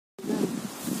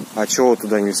А чего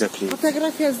туда нельзя клеить?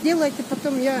 Фотография сделайте,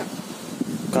 потом я...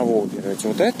 Кого убираете?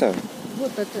 Вот это?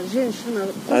 Вот эта женщина.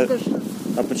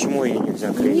 А почему ее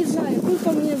нельзя клеить? Не знаю,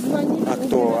 только мне звонили.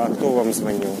 А кто вам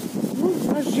звонил? Ну,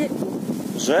 ЖЭК.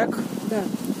 ЖЭК? Да.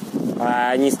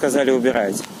 А они сказали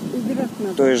убирать? Убирать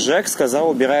надо. То есть ЖЭК сказал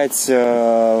убирать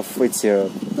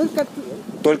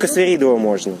Только Свиридова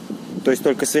можно. То есть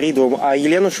только Свиридова. А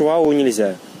Елену Шувалову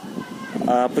нельзя.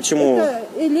 А почему? Это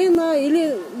Елена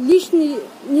или Лишний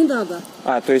не надо.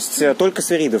 То есть только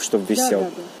Свиридов, чтобы висел. Да.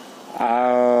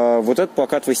 А вот этот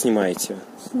плакат вы снимаете?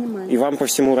 Снимаю. И вам по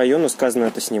всему району сказано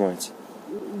это снимать?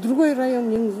 Другой район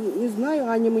не знаю,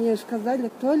 они мне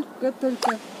сказали только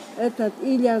этот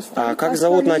или оставляя. А как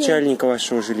зовут начальника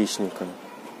вашего жилищника?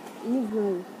 Не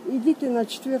знаю. Идите на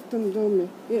 4-м доме.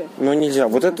 Но нельзя.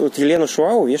 Вот эту вот Елену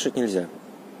Шувалову вешать нельзя.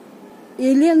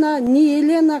 Елена, не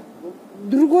Елена,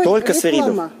 другой только реклама.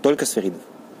 Свиридов. Только Свиридов.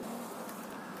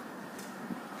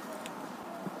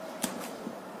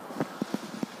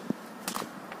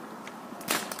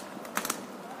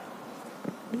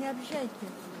 Не обижайте.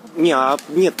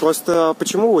 Нет, просто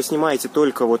почему вы снимаете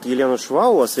только вот Елену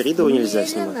Шувалову, а Свиридова нельзя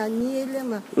снимать? Не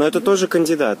Елена. Но это тоже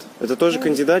кандидат. Это тоже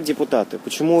кандидат в депутаты.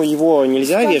 Почему его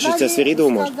нельзя вешать, а Свиридову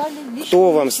можно?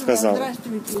 Кто вам сказал?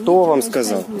 Кто вам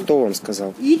сказал? Кто вам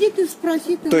сказал? Идите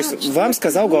спросите. То есть вам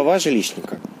сказал глава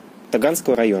жилищника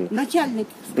Таганского района? Начальник.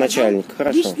 Начальник,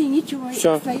 хорошо. Лишний ничего.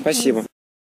 Все, спасибо.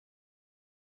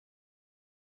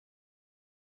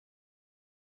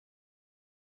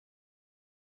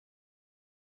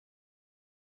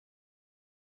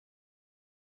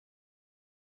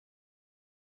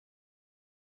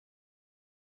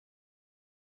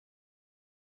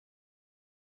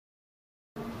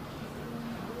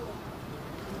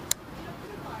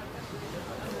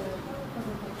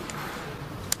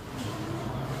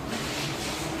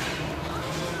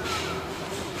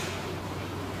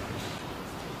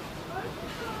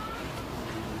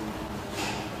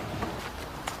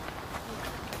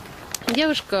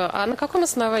 Девушка, а на каком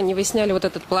основании вы сняли вот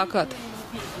этот плакат?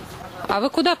 А вы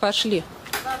куда пошли?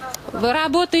 Вы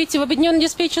работаете в объединенной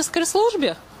диспетчерской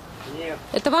службе? Нет.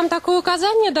 Это вам такое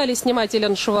указание дали снимать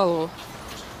Елену Шувалову?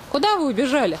 Куда вы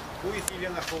убежали?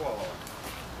 Елена Шувалова.